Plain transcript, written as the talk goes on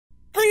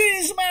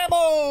Greetings,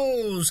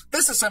 mammals!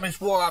 This is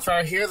Savage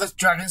Warfare here, the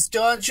Dragon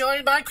still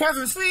enjoying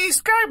Minecraft with free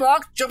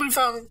Skyblock, jumping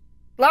from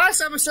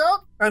last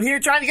episode. I'm here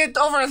trying to get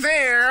over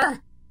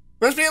there.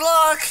 Wish me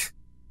luck!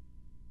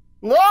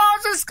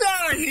 Lots of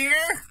sky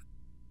here!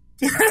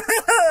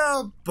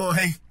 Oh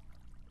boy.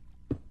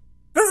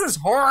 This is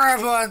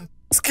horrible and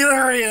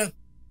scary and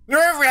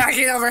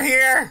nerve-wracking over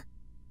here.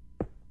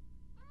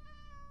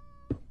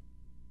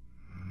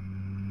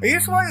 I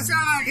just want to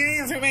start out getting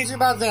information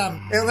about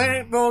them. It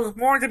enables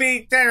more to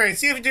be generated.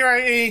 See if there are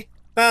any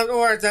found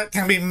ores that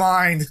can be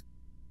mined.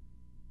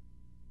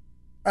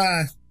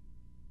 I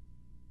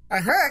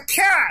heard a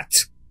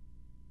cat!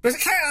 There's a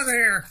cat out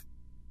there!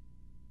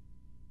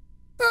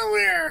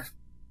 Somewhere.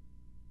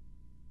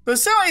 But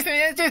so anything,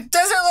 it just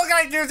doesn't look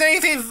like there's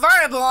anything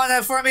viable on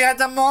it for me at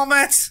the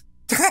moment.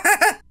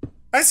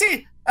 I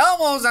see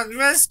elbows and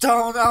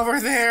redstone over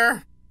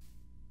there.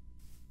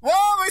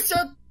 Well, we're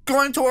still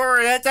going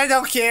toward it. I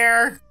don't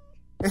care.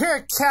 I hear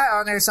a cat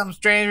on there for some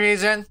strange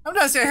reason. I'm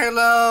gonna say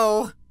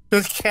hello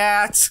to the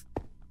cat.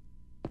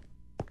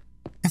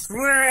 There's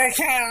a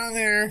cat on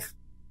there.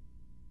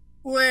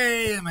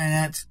 Wait a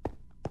minute.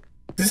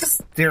 This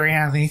is staring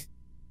at me.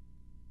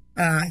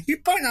 He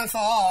better not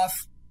fall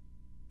off.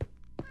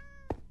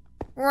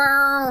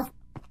 Well,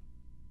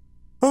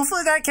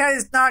 hopefully that cat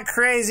is not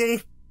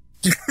crazy.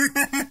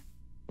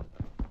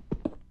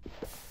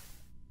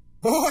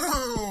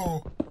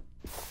 Oh!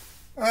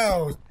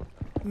 Oh,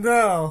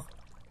 no.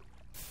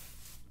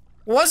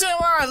 Wasn't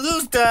want to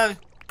lose the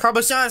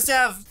cobblestone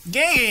instead of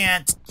getting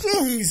it.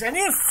 Jeez, I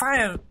need to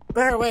find a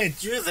better way to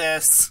do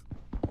this.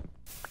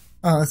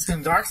 Oh, it's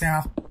getting dark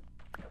now.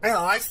 I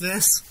don't like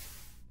this.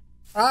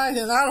 I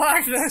do not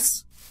like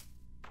this.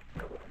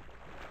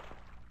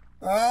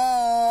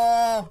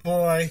 Oh,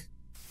 boy.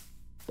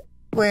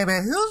 Wait a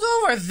minute, who's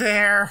over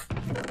there?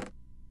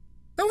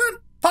 Someone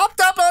popped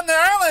up on the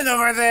island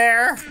over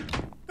there.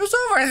 Who's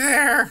over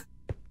there?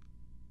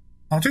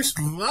 I'll just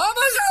love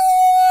it.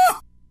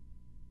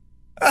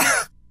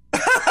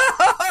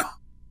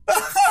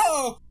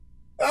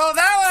 Oh,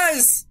 that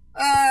was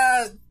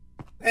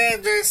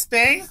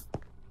interesting.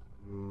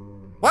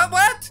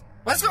 What?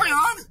 What's going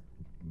on?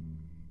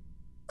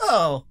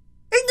 Oh,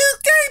 a new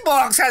game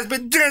box has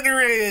been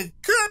generated.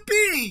 Could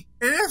be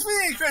an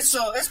infinity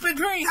crystal. It's been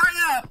pretty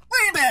high up.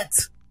 Wait a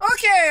minute.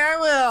 Okay, I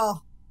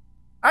will.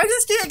 I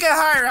just need to get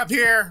higher up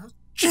here.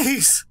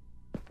 Jeez.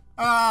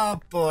 Oh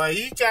boy,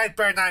 you guys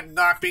better not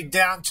knock me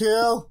down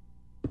too.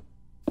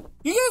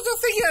 You guys are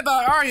thinking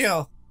about it, are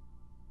you?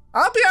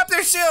 I'll be up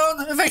there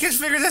soon if I can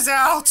figure this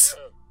out.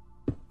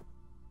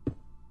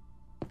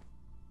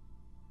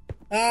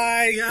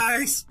 Hi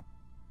guys.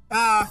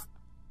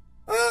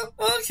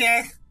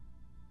 Okay.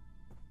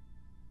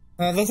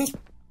 This is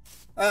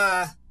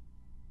oh.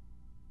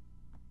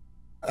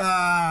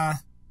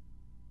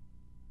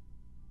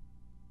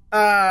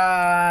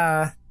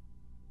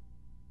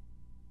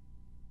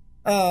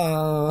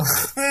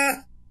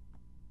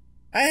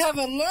 I have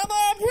a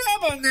little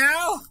problem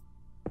now.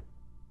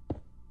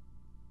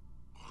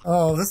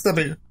 Oh, this will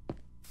be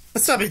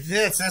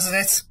this, isn't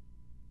it?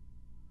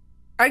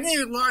 I need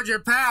a larger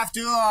path,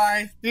 do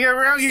I? To get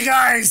around you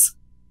guys.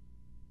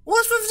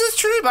 What's with this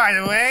tree, by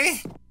the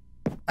way?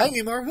 I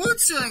need more wood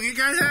soon. You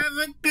guys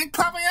haven't been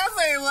popping up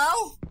very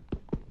well.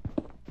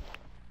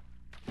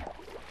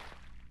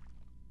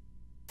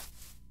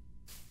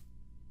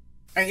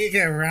 I need to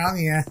get around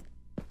you.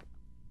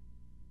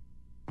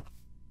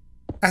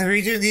 I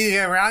really do need to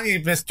get around you,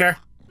 mister.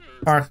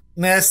 Or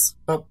miss.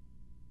 Oh.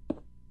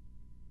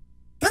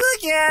 But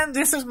again,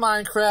 this is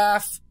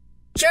Minecraft.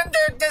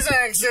 Gender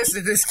doesn't exist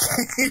in this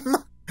game.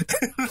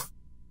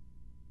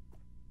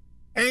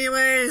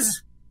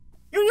 Anyways,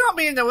 you don't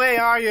be in the way,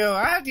 are you?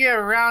 I have to get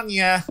around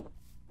you.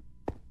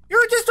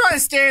 You're just trying to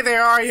stay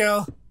there, are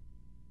you?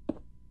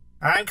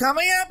 I'm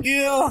coming up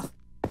you.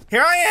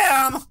 Here I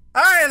am.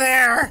 Hi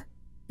there,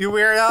 you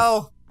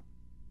weirdo.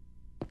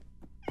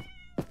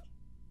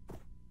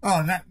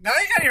 Oh, now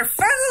you got your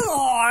feathers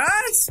on.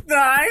 That's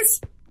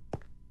nice.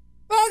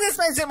 Well, this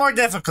makes it more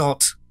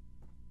difficult.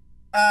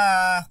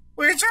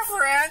 Where's your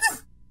friend?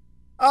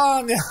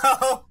 Oh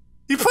no.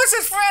 He pushed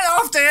his friend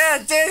off the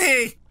edge, did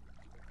he?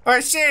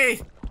 Or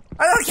she?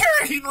 I don't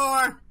care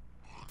anymore.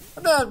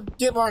 I'm gonna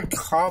get more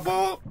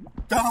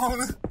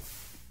cobblestone.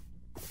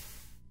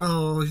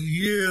 Oh,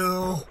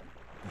 you.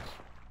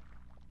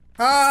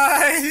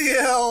 Hi,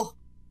 you.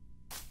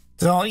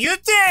 Don't you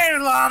dare,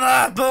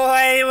 llama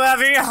boy,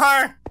 whoever you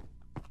are.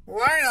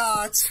 Why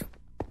not?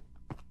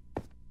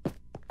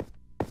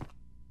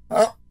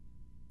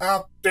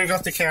 Oh, there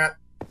goes the cat.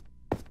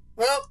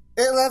 Well,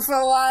 it lived for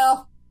a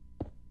while.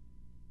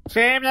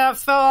 Shame that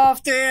fell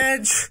off the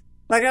edge,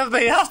 like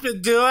everybody else been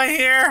doing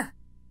here.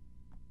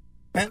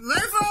 It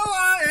lived for a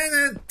while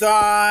and it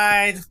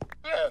died.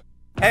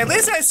 At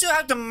least I still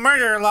have to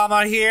murder a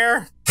llama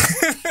here.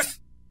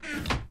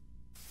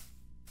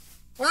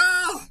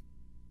 Well,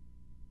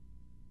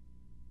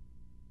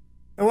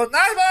 it was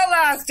nice while it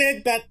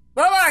lasted, but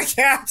bye-bye,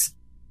 cat.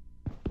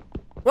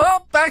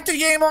 Well, back to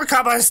getting more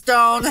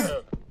cobblestone.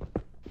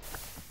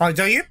 Oh,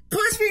 don't you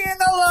push me in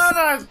the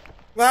lava,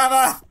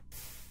 Llama!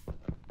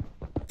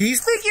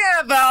 He's thinking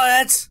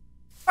about it!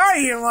 Are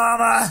you,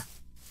 Llama?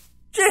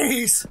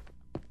 Jeez!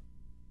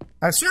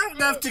 I'm sure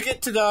enough to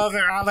get to the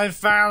other island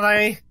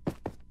finally.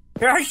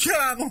 Here I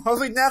come!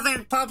 Hopefully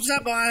nothing pops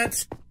up on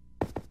it.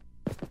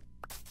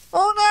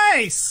 Oh,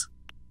 nice!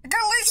 I got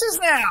leashes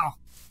now!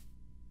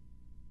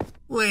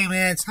 Wait a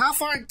minute, how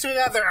far to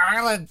the other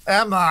island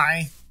am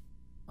I?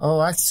 Oh,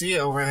 I see it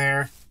over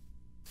there.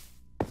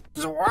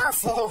 There's a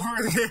waterfall over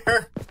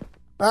there.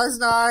 That's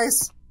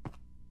nice.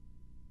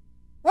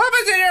 What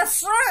happened to your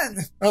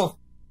friend? Oh,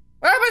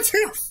 what happened to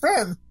your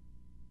friend?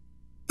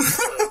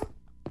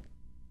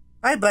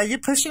 I bet you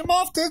pushed him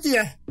off, did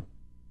you?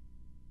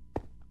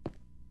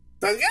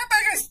 Does he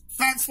make a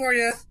fence for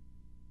you?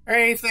 Or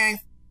anything?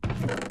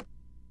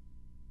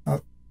 Oh,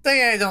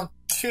 think I don't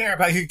care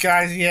about you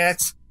guys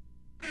yet.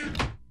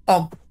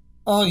 Oh,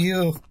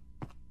 you.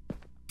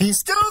 He's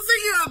still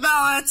thinking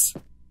about it!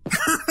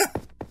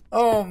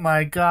 Oh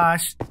my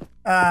gosh.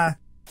 Oh,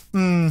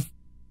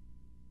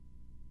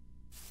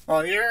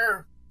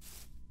 you're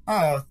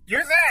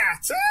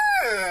that!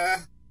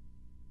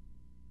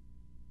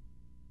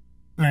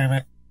 Wait a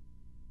minute.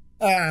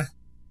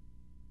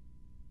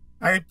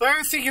 I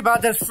better think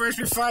about this first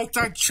before I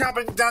start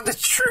chopping down the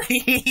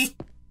tree.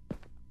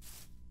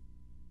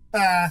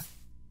 You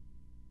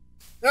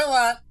know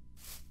what?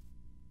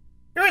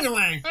 Go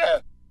away.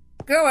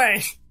 Go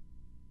away.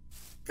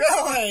 Go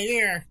away,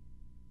 here.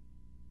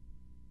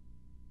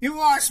 You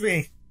watch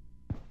me.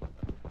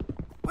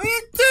 What are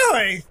you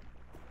doing?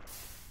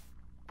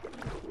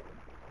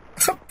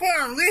 I'll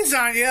put leaves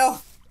on you.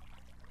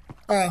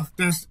 Oh,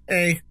 there's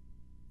a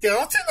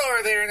skeleton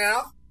over there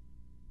now.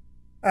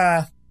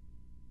 Huh?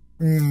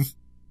 There's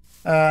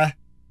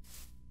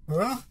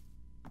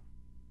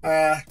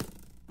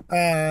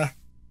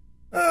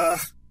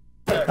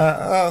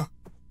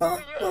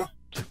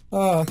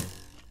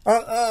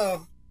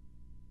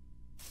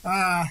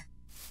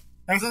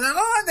another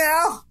one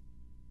now.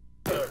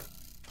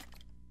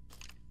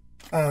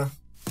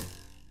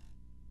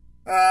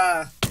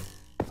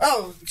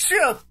 Oh,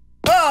 shoot!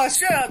 Oh,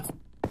 shoot!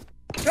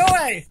 Go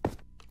away!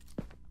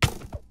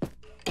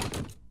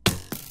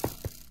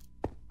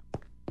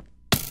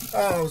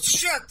 Oh,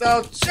 shit!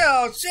 Oh,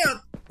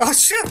 shoot! Oh,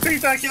 shit!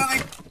 Please don't kill me!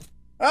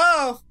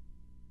 Oh!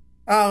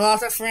 I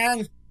lost a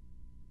friend!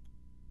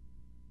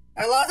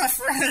 I lost a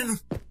friend!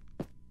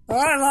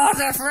 I lost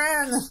a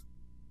friend!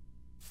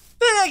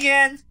 Then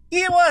again,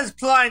 he was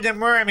plotting to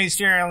murder me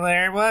sooner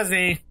there, was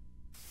he?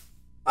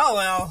 Oh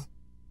well.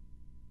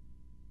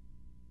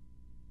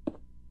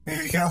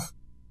 There you go.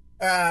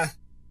 I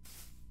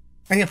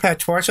can put a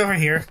torch over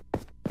here.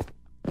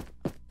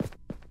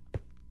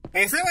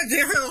 Hey, someone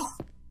do!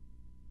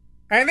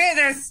 I mean,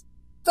 there's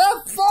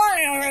stuff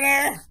flying over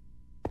there!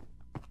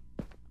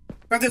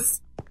 I'll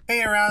just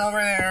hang around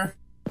over there.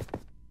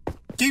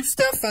 Keep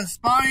stuff from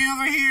spawning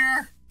over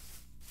here.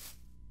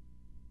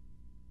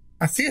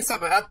 I see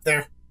something up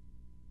there.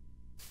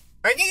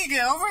 I need to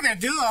get over there,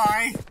 do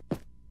I?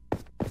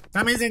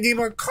 That means I need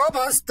more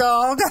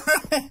cobblestone.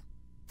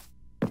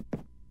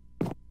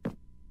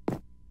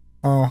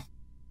 Oh.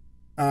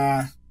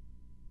 Oh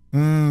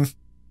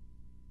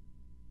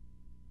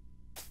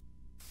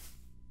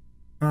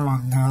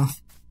no.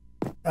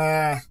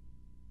 I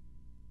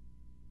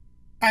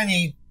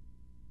need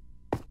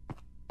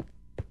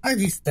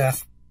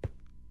stuff.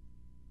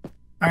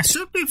 I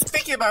should be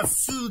thinking about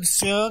food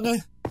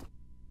soon.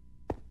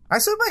 I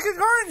should make a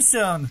garden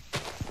soon.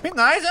 Be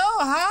nice. Oh,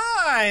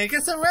 hi.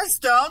 Get some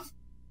redstone.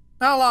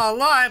 Not a lot of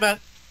lime,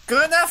 but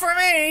good enough for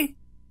me.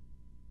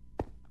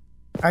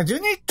 I do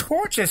need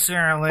torches here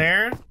and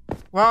there.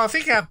 Well,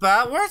 think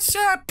about where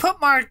should I put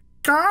my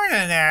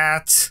garden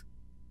at?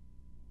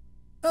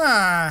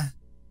 I'm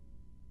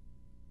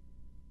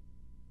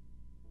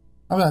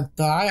gonna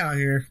die out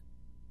here.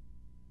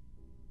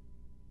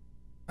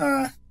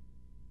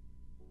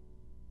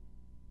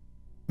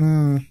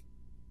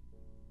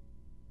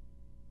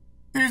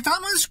 There's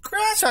not much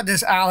grass on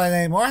this island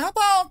anymore. How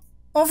about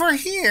over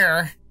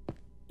here?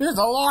 There's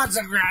a lots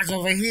of grass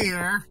over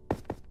here.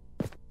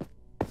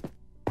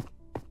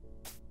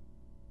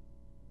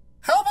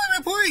 How about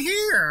we put it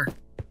here?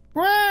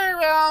 Right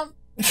around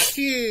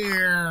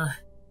here.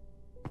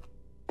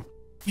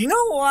 You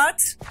know what?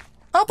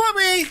 How about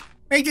we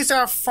make this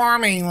our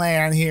farming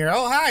land here?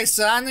 Oh, hi,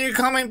 son. You're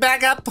coming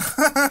back up.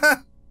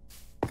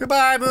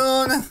 Goodbye,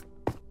 Moon.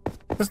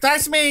 It's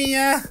nice meeting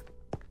ya.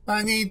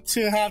 I need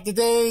to have the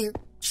day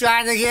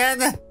shine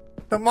again.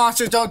 The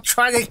monsters don't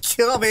try to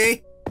kill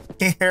me.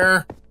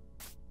 Here.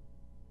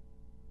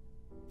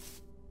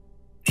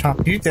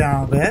 Chop you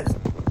down a bit.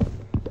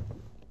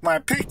 My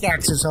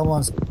pickaxe is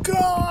almost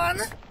gone.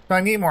 So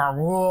I need more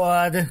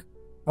wood.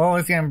 Oh,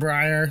 it's getting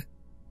brighter.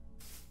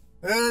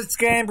 It's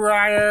getting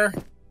brighter.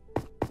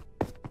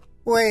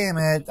 Wait a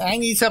minute. I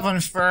need something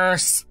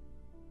first.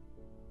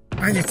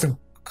 I need some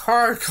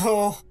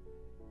charcoal.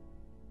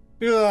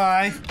 Do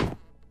I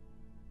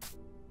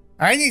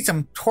need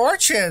some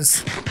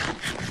torches.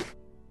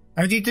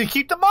 I need to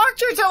keep the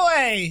monsters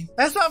away!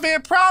 That's not be a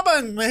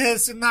problem with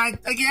his tonight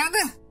again.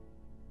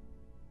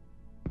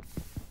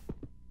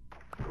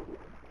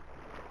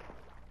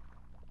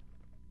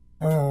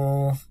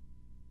 Oh.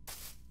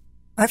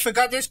 I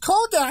forgot there's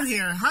coal down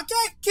here. How did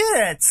I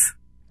get it?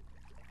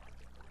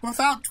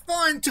 Without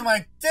falling to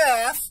my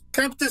death,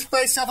 can I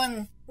display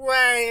something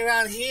way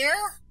around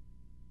here?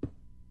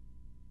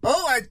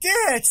 Oh, I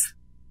did!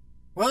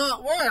 Will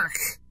it work?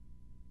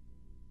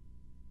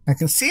 I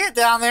can see it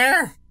down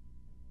there.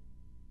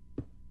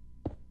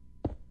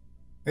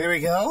 There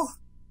we go.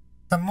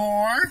 Some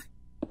more.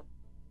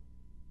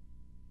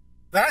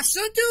 That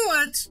should do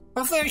it.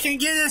 Hopefully I can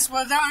get this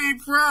without any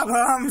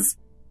problems.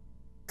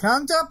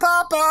 Come to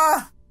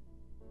Papa.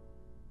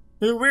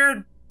 You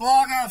weird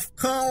block of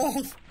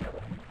coal.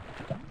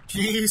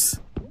 Jeez.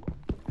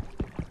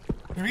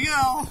 Here we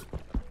go.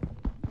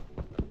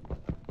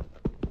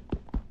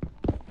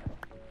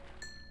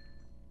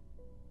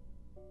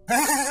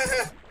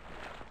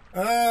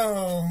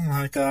 Oh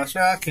my gosh.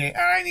 Okay,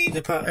 I need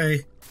to put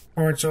a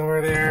torch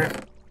over there.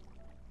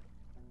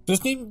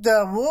 Just need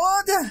the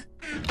wood.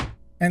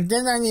 And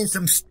then I need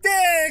some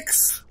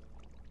sticks.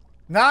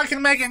 Now I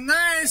can make a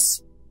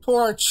nice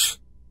torch.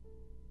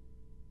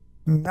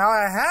 Now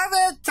I have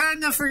it.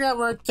 Time to figure out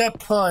where to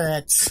put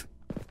it.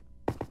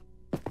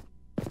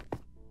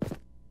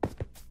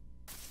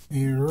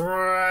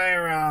 Right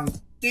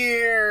around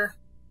here.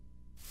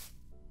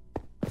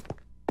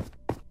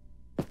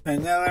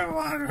 Another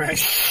one right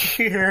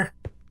here.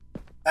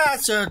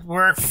 That should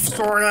work,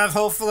 sort of,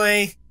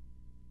 hopefully.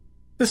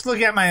 Just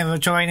look at my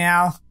inventory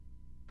now.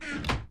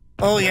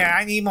 Oh yeah,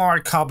 I need more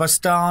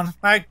cobblestone.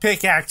 My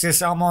pickaxe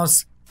is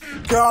almost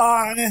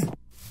gone.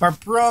 Or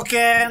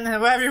broken,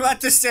 whatever you want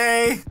to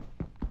say.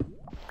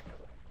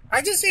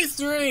 I just need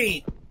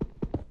 3.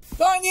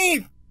 Don't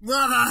need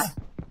lava.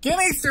 Give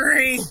me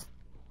 3.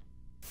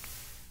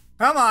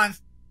 Come on.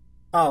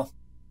 Oh.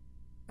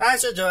 I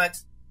should do it.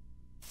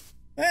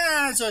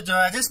 Yeah, I should do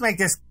it. Just make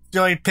this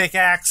joy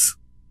pickaxe.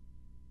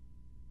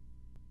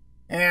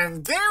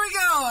 And there we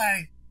go.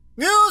 A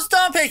new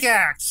stone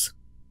pickaxe.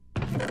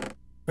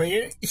 Put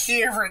it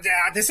here for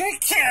now, just in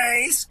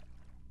case.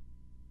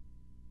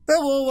 The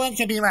wool one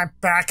can be my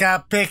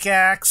backup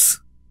pickaxe.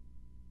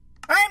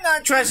 I'm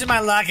not trusting my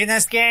luck in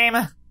this game.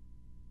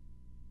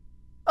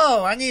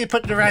 Oh, I need to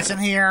put the rest in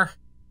here.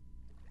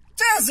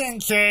 Just in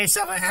case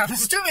something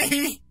happens to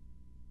me.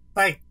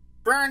 Like,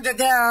 burn to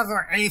death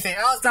or anything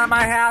else that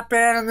might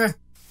happen.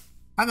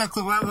 I have no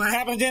clue what would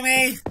happen to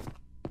me.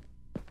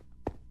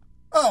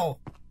 Oh,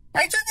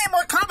 I just need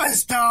more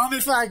cobblestone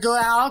before I go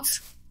out.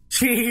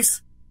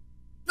 Jeez.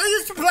 I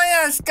used to play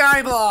a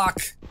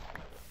Skyblock.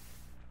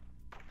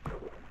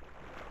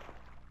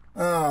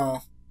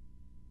 Oh.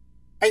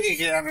 I need to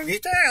get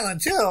underneath the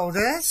island too.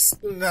 That's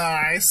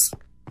nice.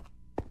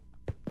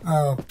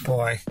 Oh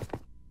boy.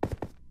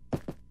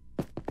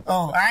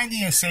 Oh, I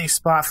need a safe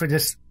spot for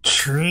this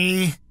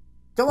tree.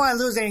 Don't want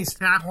to lose any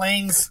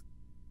saplings.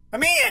 I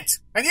mean it!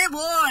 I need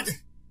wood!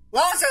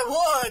 Lots of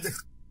wood!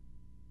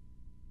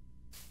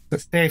 The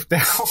safe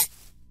now.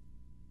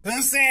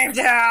 The safe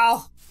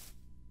now!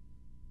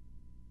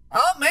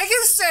 I'll make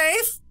it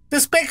safe!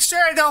 Just make sure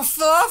I don't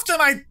fall off to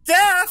my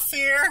death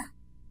here!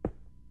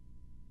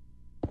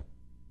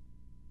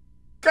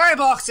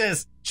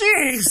 Skyboxes!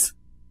 Jeez!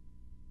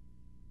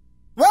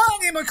 Well, I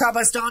need more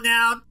cobblestone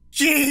now!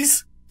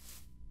 Jeez!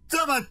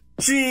 So much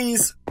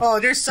cheese! Oh,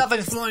 there's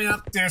something floating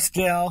up there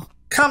still.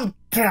 Come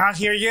down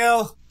here,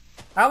 you!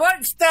 I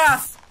want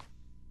stuff!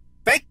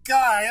 Thank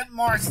God I have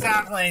more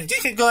saplings.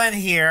 You can go in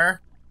here.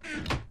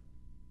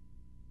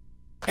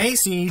 Any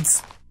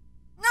seeds?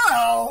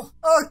 No!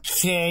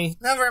 Okay,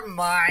 never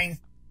mind.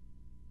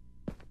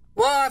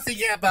 Well, I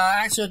forget about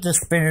it. I should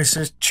just finish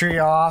this tree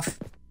off.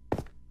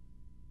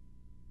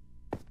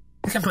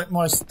 I can put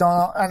more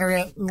stone under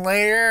it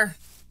later.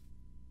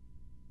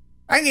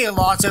 I need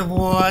lots of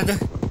wood.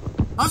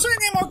 Also, I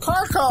need more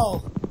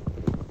charcoal.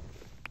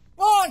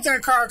 Lots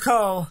of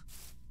charcoal.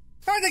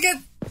 Trying to get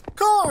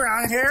coal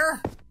around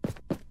here.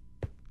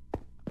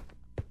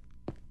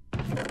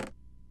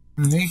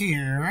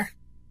 Here.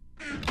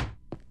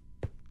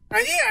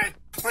 I need a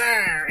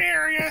planter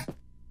area.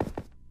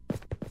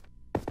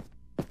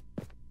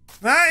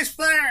 Nice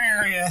planter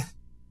area.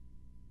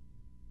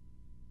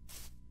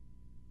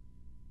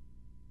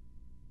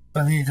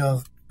 I need to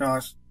go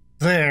across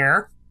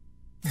there.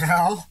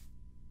 Now.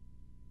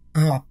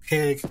 Oh, a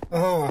pig.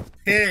 Oh, a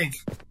pig.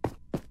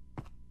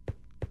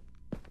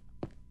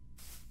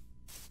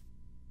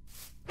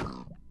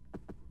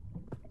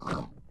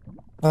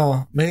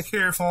 Oh, be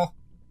careful.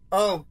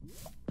 Oh.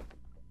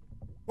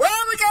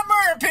 Well, we got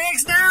more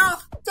pigs now.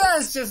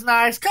 That's just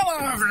nice. Come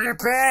on over here,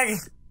 pig.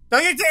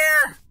 Don't you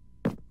dare.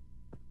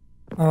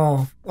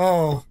 Oh,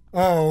 oh,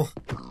 oh.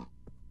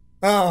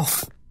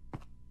 Oh.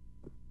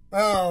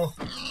 Oh.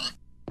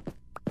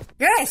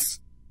 Yes!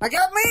 I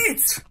got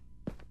meat!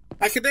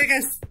 I can make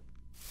a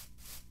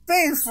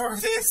thing for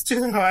this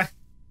too. I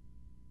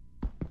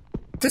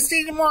just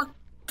need more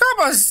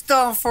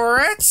cobblestone for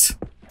it.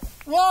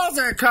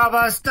 Water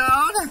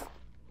cobblestone.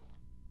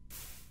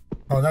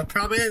 Oh, that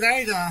probably is.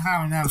 I don't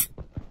have enough.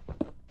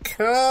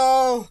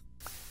 Cool.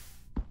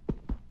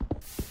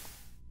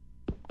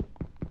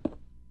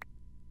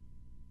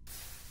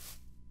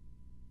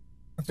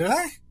 Did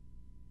I?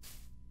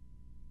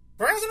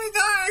 Where's me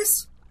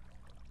guys?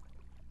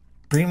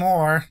 3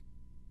 more.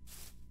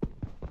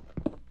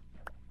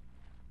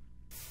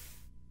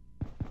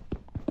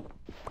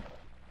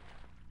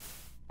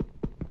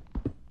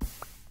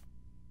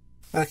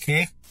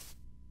 Okay.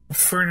 The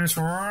furnace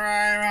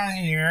right around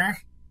here.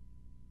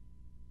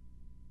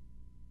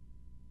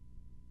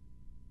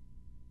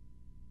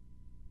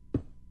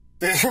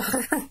 Is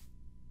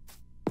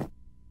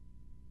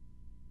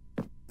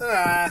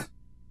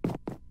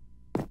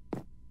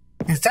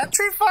that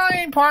tree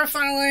falling apart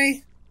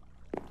finally?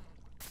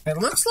 It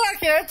looks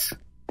like it.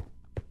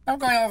 I'm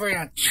going over here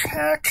and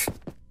check.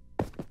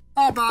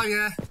 Oh,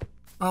 bugger.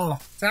 Oh,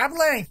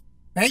 sapling.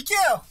 Thank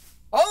you.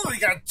 Oh, we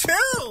got 2.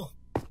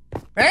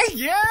 Thank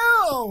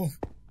you.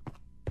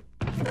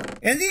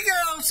 In you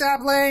go,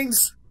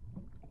 saplings.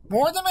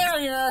 More the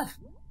merrier.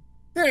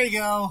 There you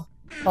go.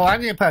 Oh, I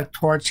need to put a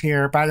torch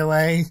here, by the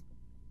way.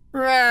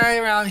 Right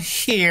around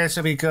here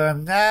should be good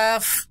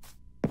enough.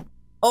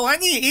 Oh, I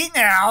need to eat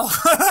now.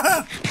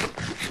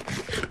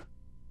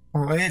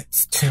 Oh,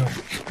 it's 2.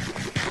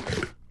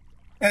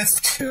 It's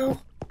 2.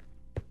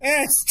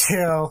 It's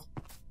 2.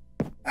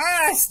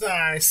 That's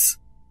nice.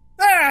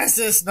 That's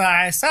just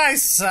nice.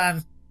 Nice,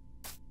 son.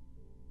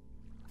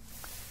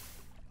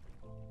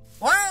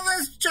 Well,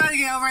 let's try to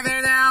get over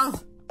there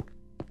now.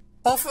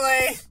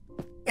 Hopefully,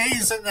 it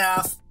is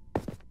enough.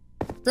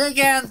 But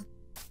again,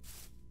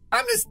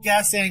 I'm just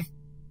guessing.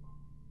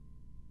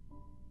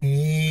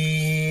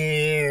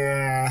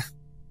 Yeah.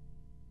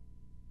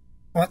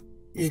 What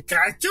you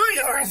guys doing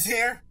over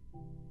here?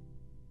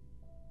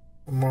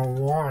 More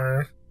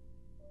water.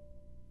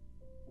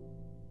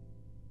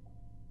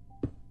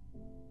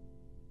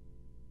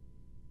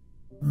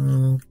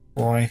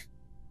 Boy.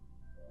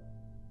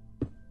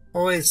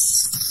 Always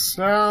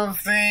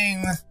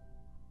something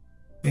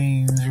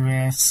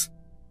dangerous.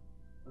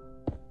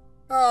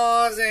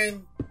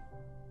 Causing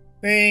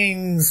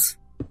things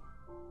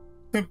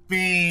to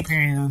be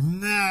pain in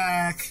the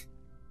neck.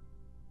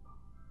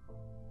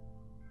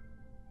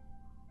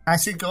 I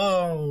see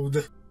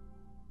gold.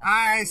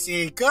 I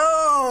see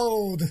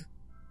gold.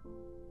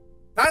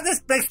 Now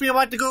this makes me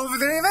want to go over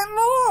there even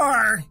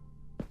more.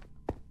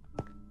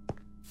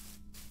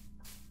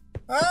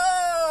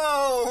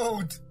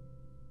 Gold.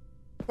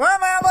 Well,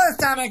 man, it's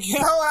time to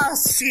go. I'll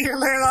see you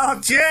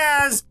later,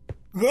 jazz.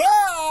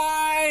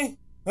 Bye.